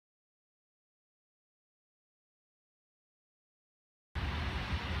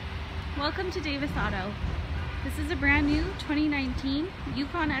Welcome to Davis Auto. This is a brand new 2019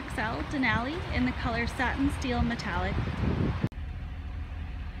 Yukon XL Denali in the color satin steel metallic.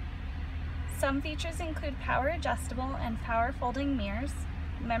 Some features include power adjustable and power folding mirrors,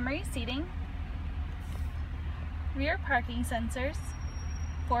 memory seating, rear parking sensors,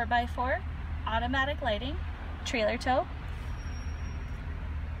 4x4, automatic lighting, trailer tow,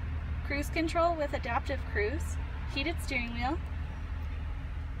 cruise control with adaptive cruise, heated steering wheel,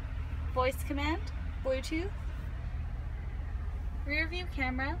 voice command, Bluetooth, rear view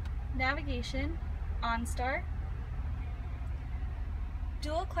camera, navigation, OnStar,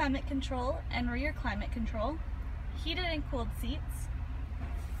 dual climate control and rear climate control, heated and cooled seats,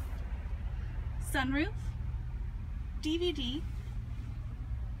 sunroof, DVD,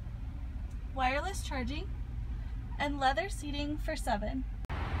 wireless charging, and leather seating for 7.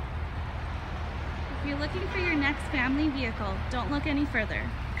 If you're looking for your next family vehicle, don't look any further.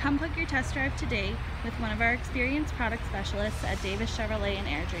 Come book your test drive today with one of our experienced product specialists at Davis Chevrolet in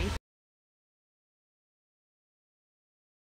Airdrie.